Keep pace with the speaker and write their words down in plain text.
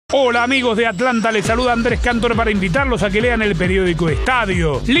Hola amigos de Atlanta, les saluda Andrés Cantor para invitarlos a que lean el periódico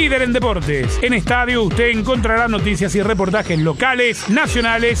Estadio, líder en deportes. En Estadio usted encontrará noticias y reportajes locales,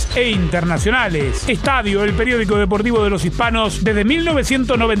 nacionales e internacionales. Estadio, el periódico deportivo de los hispanos, desde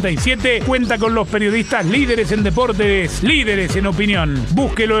 1997 cuenta con los periodistas líderes en deportes, líderes en opinión.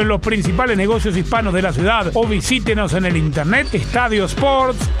 Búsquelo en los principales negocios hispanos de la ciudad o visítenos en el internet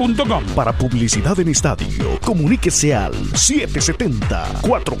estadiosports.com. Para publicidad en Estadio, comuníquese al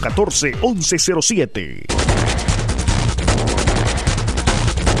 770-414-1107.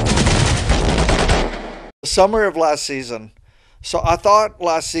 Summer of last season. So I thought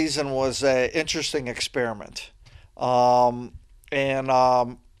last season was an interesting experiment.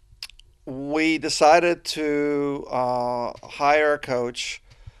 We decided to hire a coach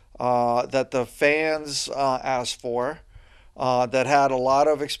that the fans asked for, that had a lot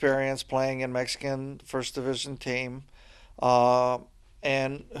of experience playing in Mexican First Division team,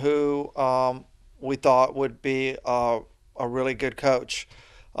 and who we thought would be a really good coach.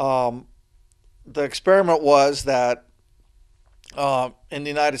 The experiment was that in the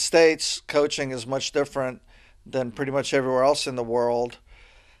United States, coaching is much different than pretty much everywhere else in the world,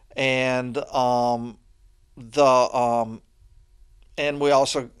 and and we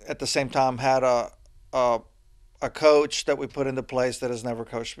also at the same time had a coach that we put into place that has never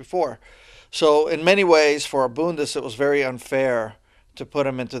coached before. So in many ways, for Abundis, it was very unfair to put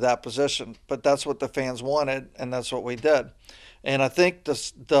him into that position. But that's what the fans wanted, and that's what we did. And I think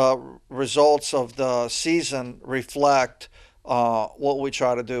the results of the season reflect what we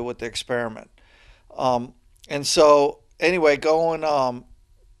try to do with the experiment. And so anyway, going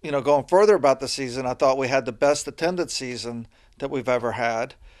further about the season, I thought we had the best attended season that we've ever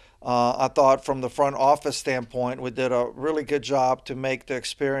had. I thought from the front office standpoint, we did a really good job to make the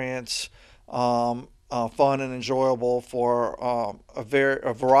experience fun and enjoyable for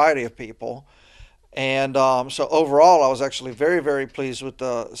a variety of people. And so overall, I was actually very, very pleased with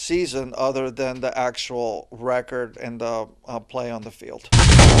the season, other than the actual record and the play on the field.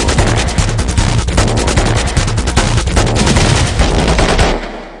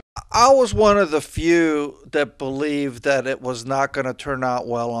 I was one of the few that believed that it was not going to turn out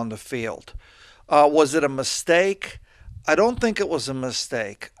well on the field. Was it a mistake? I don't think it was a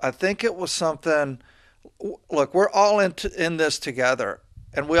mistake. I think it was something. Look, we're all in this together,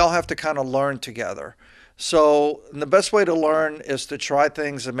 and we all have to kind of learn together. So the best way to learn is to try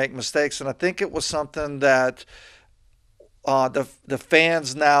things and make mistakes. And I think it was something that the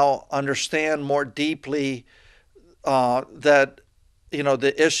fans now understand more deeply, that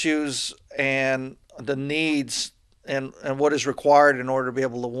the issues and the needs and what is required in order to be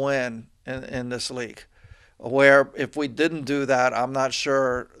able to win in this league. Where if we didn't do that, I'm not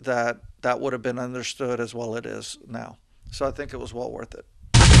sure that would have been understood as well it is now. So I think it was well worth it.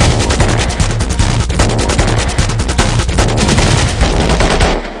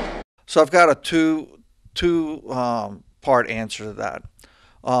 So I've got a two part answer to that.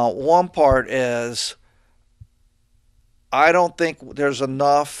 One part is, I don't think there's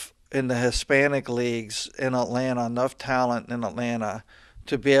enough in the Hispanic leagues in Atlanta, enough talent in Atlanta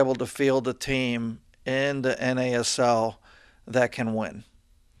to be able to field a team in the NASL that can win.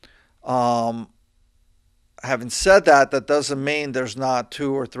 Having said that, that doesn't mean there's not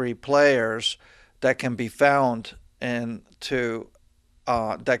 2 or 3 players that can be found that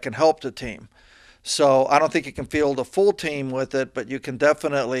can help the team. So I don't think you can field a full team with it, but you can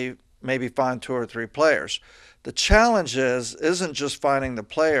definitely maybe find 2 or 3 players. The challenge isn't just finding the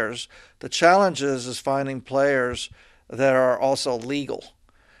players. The challenge is finding players that are also legal.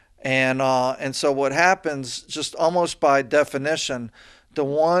 And so what happens, just almost by definition, the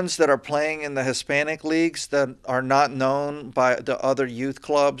ones that are playing in the Hispanic leagues that are not known by the other youth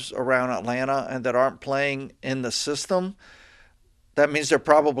clubs around Atlanta and that aren't playing in the system, that means they're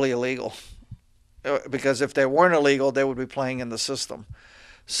probably illegal. Because if they weren't illegal, they would be playing in the system.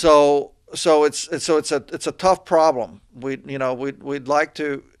 So it's a tough problem. We'd love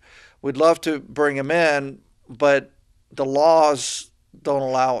to bring them in, but the laws don't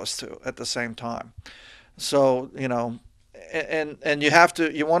allow us to at the same time. So and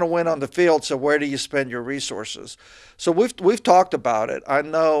you want to win on the field. So where do you spend your resources? So we've talked about it. I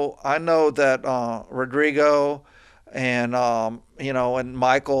know that Rodrigo and and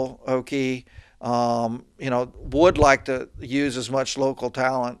Michael Oki would like to use as much local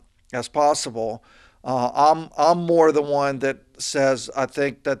talent as possible. I'm more the one that says I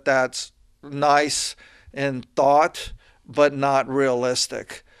think that that's nice in thought, but not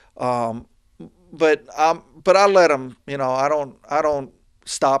realistic. But I let him. I don't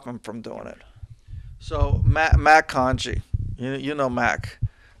stop him from doing it. So Mac Kanji, you know Mac.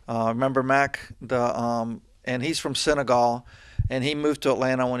 Remember Mac? And he's from Senegal, and he moved to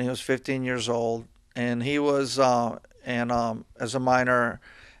Atlanta when he was 15 years old, and he was as a minor,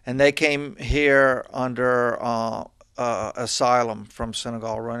 and they came here under asylum from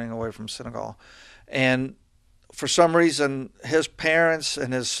Senegal, running away from Senegal, and for some reason his parents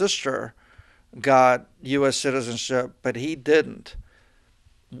and his sister got U.S. citizenship, but he didn't.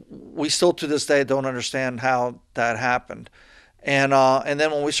 We still to this day don't understand how that happened, and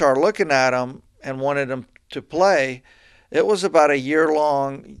then when we started looking at him and wanted him to play, it was about a year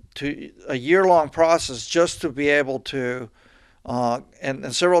long process just to be able to,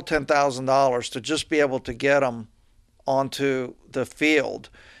 and several $10,000 to just be able to get him onto the field,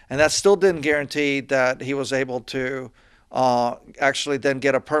 and that still didn't guarantee that he was able to actually then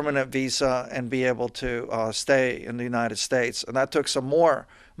get a permanent visa and be able to stay in the United States, and that took some more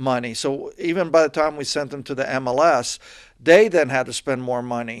money. So even by the time we sent him to the MLS, they then had to spend more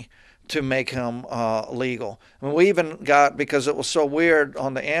money to make him legal. I mean, we even got, because it was so weird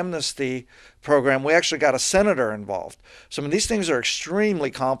on the amnesty program, we actually got a senator involved. So I mean, these things are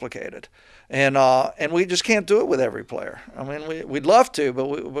extremely complicated, and we just can't do it with every player. I mean, we'd love to, but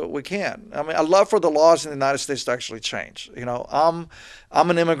we can't. I mean, I'd love for the laws in the United States to actually change. You know, I'm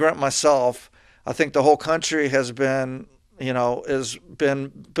an immigrant myself. I think the whole country has been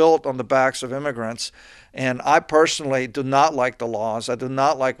built on the backs of immigrants. And I personally do not like the laws. I do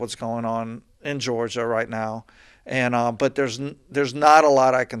not like what's going on in Georgia right now. And but there's not a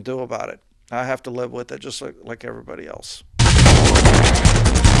lot I can do about it. I have to live with it just like everybody else.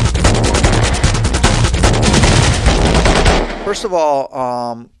 First of all,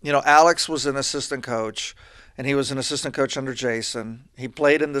 Alex was an assistant coach, and he was an assistant coach under Jason. He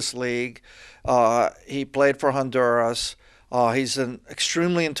played in this league. He played for Honduras. He's an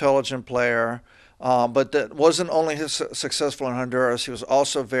extremely intelligent player. But that wasn't only successful in Honduras, he was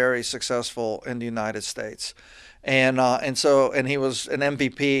also very successful in the United States. And he was an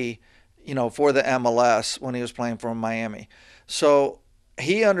MVP, for the MLS when he was playing for Miami. So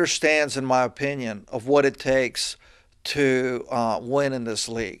he understands, in my opinion, of what it takes to win in this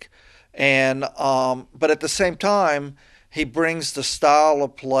league. And but at the same time, he brings the style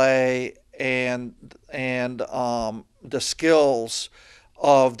of play and the skills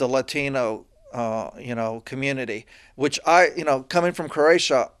of the Latino community, which coming from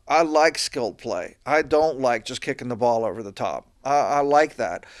Croatia, I like skilled play. I don't like just kicking the ball over the top. I like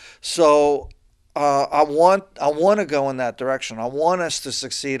that. So I want to go in that direction. I want us to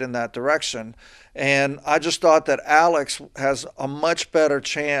succeed in that direction. And I just thought that Alex has a much better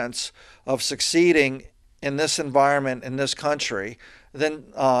chance of succeeding in this environment, in this country, than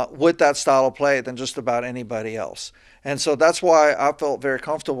with that style of play than just about anybody else. And so that's why I felt very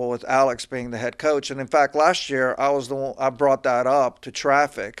comfortable with Alex being the head coach. And in fact, last year I brought that up to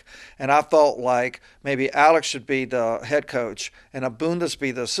Traffic, and I felt like maybe Alex should be the head coach and Abundis be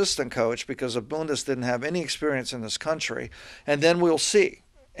the assistant coach, because Abundis didn't have any experience in this country. And then we'll see.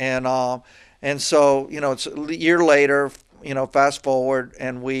 And so it's a year later. Fast forward,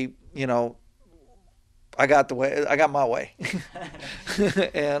 and I got my way.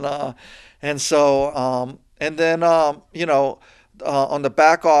 And then on the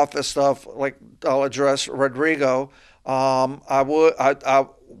back office stuff, like I'll address Rodrigo. I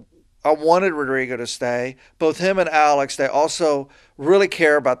wanted Rodrigo to stay. Both him and Alex, they also really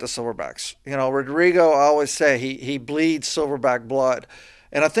care about the Silverbacks. Rodrigo, I always say he bleeds Silverback blood.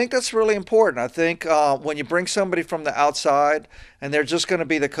 And I think that's really important. I think when you bring somebody from the outside and they're just going to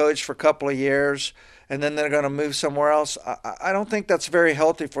be the coach for a couple of years and then they're going to move somewhere else, I don't think that's very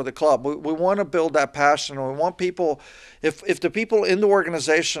healthy for the club. We want to build that passion. We want people, if the people in the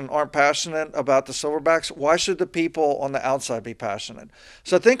organization aren't passionate about the Silverbacks, why should the people on the outside be passionate?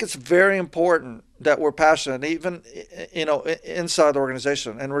 So I think it's very important that we're passionate, even inside the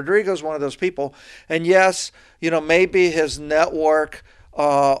organization. And Rodrigo's one of those people. And yes, maybe his network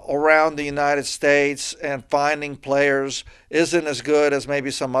around the United States and finding players isn't as good as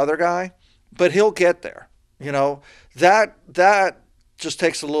maybe some other guy, but he'll get there. That just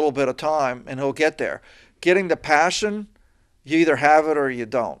takes a little bit of time, and he'll get there. Getting the passion, you either have it or you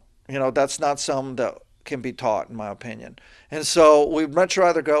don't. That's not something that can be taught, in my opinion. And so we'd much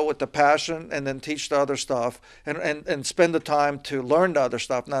rather go with the passion and then teach the other stuff and spend the time to learn the other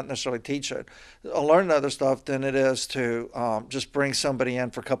stuff, not necessarily teach it. Learn the other stuff than it is to just bring somebody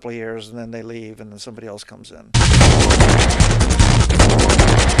in for a couple of years and then they leave and then somebody else comes in.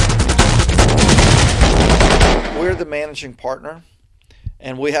 We're the managing partner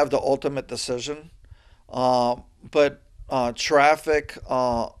and we have the ultimate decision. But Traffic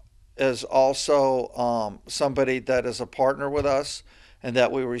is also somebody that is a partner with us, and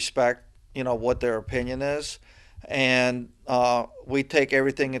that we respect, what their opinion is, and we take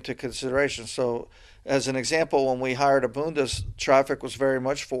everything into consideration. So, as an example, when we hired Abundis, traffic was very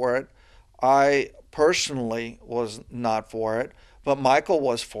much for it. I personally was not for it, but Michael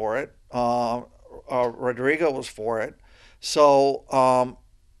was for it. Rodrigo was for it. So,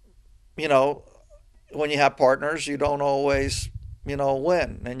 when you have partners, you don't always,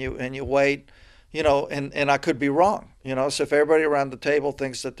 win, and you wait, and I could be wrong, So if everybody around the table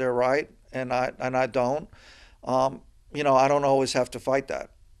thinks that they're right, and I don't, I don't always have to fight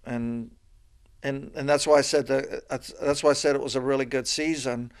that, and that's why I said that's why I said it was a really good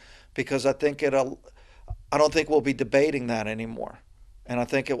season, because I don't think we'll be debating that anymore, and I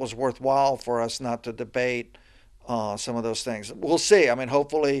think it was worthwhile for us not to debate some of those things. We'll see. I mean,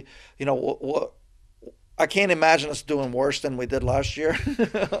 hopefully, I can't imagine us doing worse than we did last year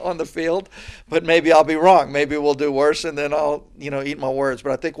on the field, but maybe I'll be wrong. Maybe we'll do worse, and then I'll, eat my words.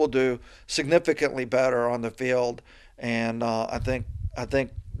 But I think we'll do significantly better on the field, and I think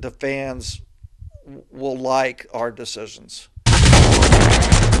the fans will like our decisions.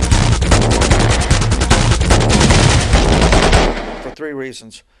 For 3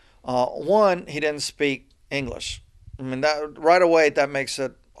 reasons. One, he didn't speak English. I mean, that right away, that makes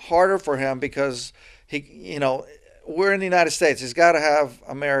it harder for him, because we're in the United States. He's got to have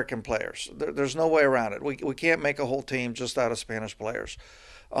American players. There's no way around it. We can't make a whole team just out of Spanish players.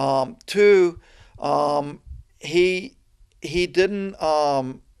 2, he didn't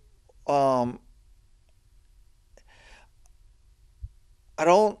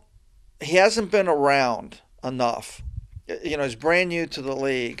he hasn't been around enough. He's brand new to the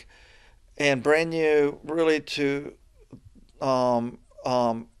league, and brand new really to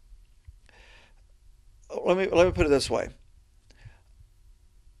let me put it this way.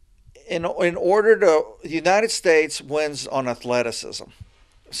 In order to, the United States wins on athleticism.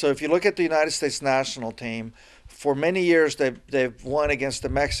 So if you look at the United States national team, for many years they've won against the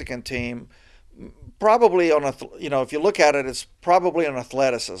Mexican team, probably on if you look at it, it's probably on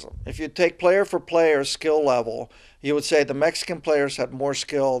athleticism. If you take player for player skill level, you would say the Mexican players had more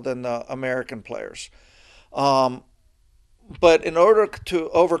skill than the American players. But in order to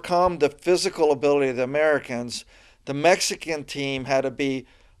overcome the physical ability of the Americans, the Mexican team had to be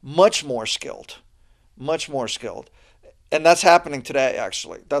much more skilled. And that's happening today,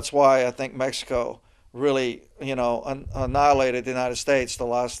 actually. That's why I think Mexico really, annihilated the United States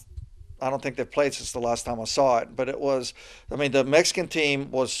I don't think they've played since the last time I saw it. But the Mexican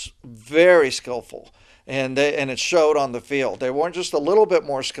team was very skillful, and it showed on the field. They weren't just a little bit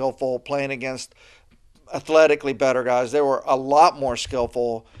more skillful playing against athletically better guys. They were a lot more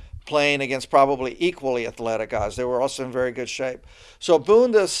skillful playing against probably equally athletic guys. They were also in very good shape. So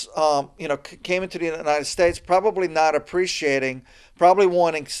Abundis, came into the United States probably not appreciating, probably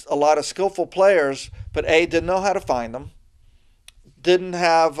wanting a lot of skillful players, but didn't know how to find them. Didn't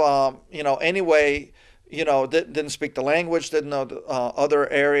have, any way, didn't speak the language, didn't know other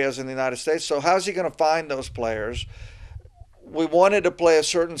areas in the United States. So how's he going to find those players? We wanted to play a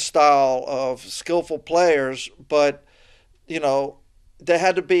certain style of skillful players, but, they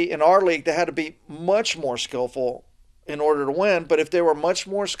had to be, in our league, they had to be much more skillful in order to win. But if they were much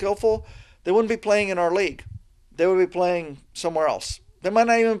more skillful, they wouldn't be playing in our league. They would be playing somewhere else. They might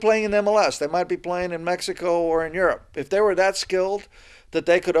not even be playing in MLS. They might be playing in Mexico or in Europe. If they were that skilled that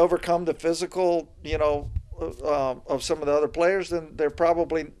they could overcome the physical, of some of the other players, then they're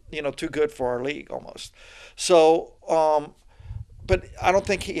probably, too good for our league almost. So, but I don't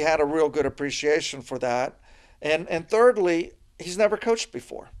think he had a real good appreciation for that. And thirdly, he's never coached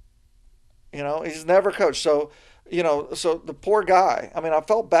before. He's never coached. So, so the poor guy, I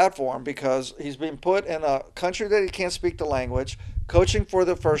felt bad for him, because he's been put in a country that he can't speak the language, coaching for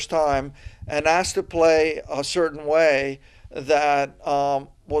the first time, and asked to play a certain way that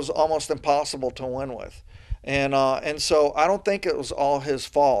was almost impossible to win with. And so I don't think it was all his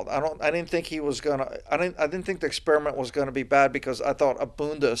fault. I didn't think he was gonna. I didn't think the experiment was going to be bad, because I thought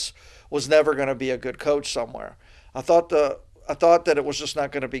Abundis was never going to be a good coach somewhere. I thought that it was just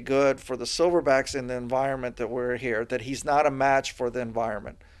not going to be good for the Silverbacks in the environment that we're here. That he's not a match for the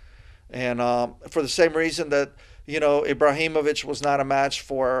environment, and for the same reason that Ibrahimovic was not a match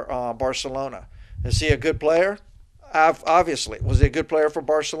for Barcelona. Is he a good player? Obviously. Was he a good player for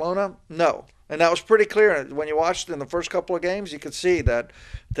Barcelona? No. And that was pretty clear. When you watched in the first couple of games, you could see that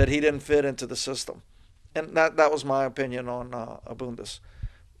he didn't fit into the system. And that was my opinion on Abundis.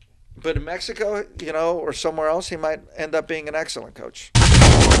 But in Mexico, or somewhere else, he might end up being an excellent coach.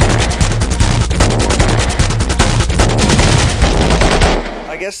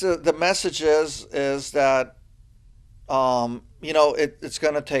 I guess the message is that it's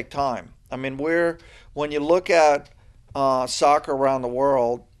going to take time. I mean, when you look at soccer around the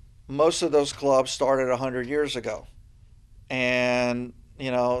world, most of those clubs started 100 years ago, and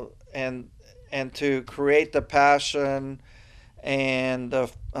to create the passion and the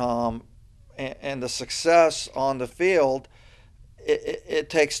success on the field, it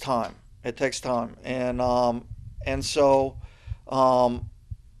takes time. It takes time, and so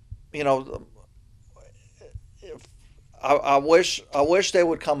I wish they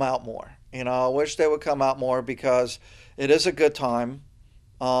would come out more. I wish they would come out more because it is a good time.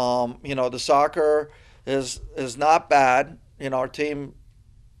 The soccer is not bad. Our team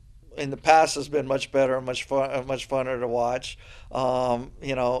in the past has been much better and much funner to watch. Or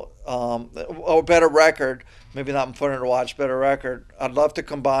better record, maybe not funner to watch, better record. I'd love to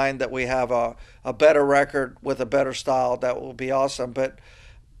combine that. We have a better record with a better style. That will be awesome. But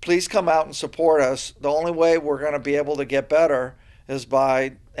please come out and support us. The only way we're going to be able to get better is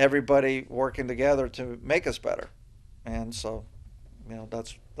by everybody working together to make us better. And so,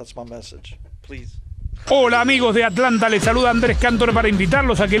 that's my message. Please. Hola amigos de Atlanta, les saluda Andrés Cantor para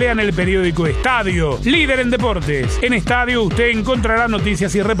invitarlos a que lean el periódico Estadio, líder en deportes. En Estadio usted encontrará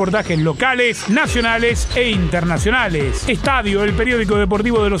noticias y reportajes locales, nacionales e internacionales. Estadio, el periódico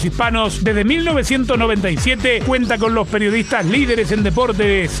deportivo de los hispanos, desde 1997 cuenta con los periodistas líderes en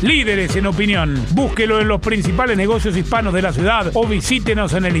deportes, líderes en opinión. Búsquelo en los principales negocios hispanos de la ciudad o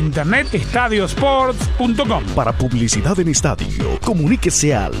visítenos en el internet estadiosports.com. Para publicidad en Estadio,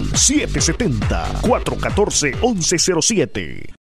 comuníquese al 770-414-1107.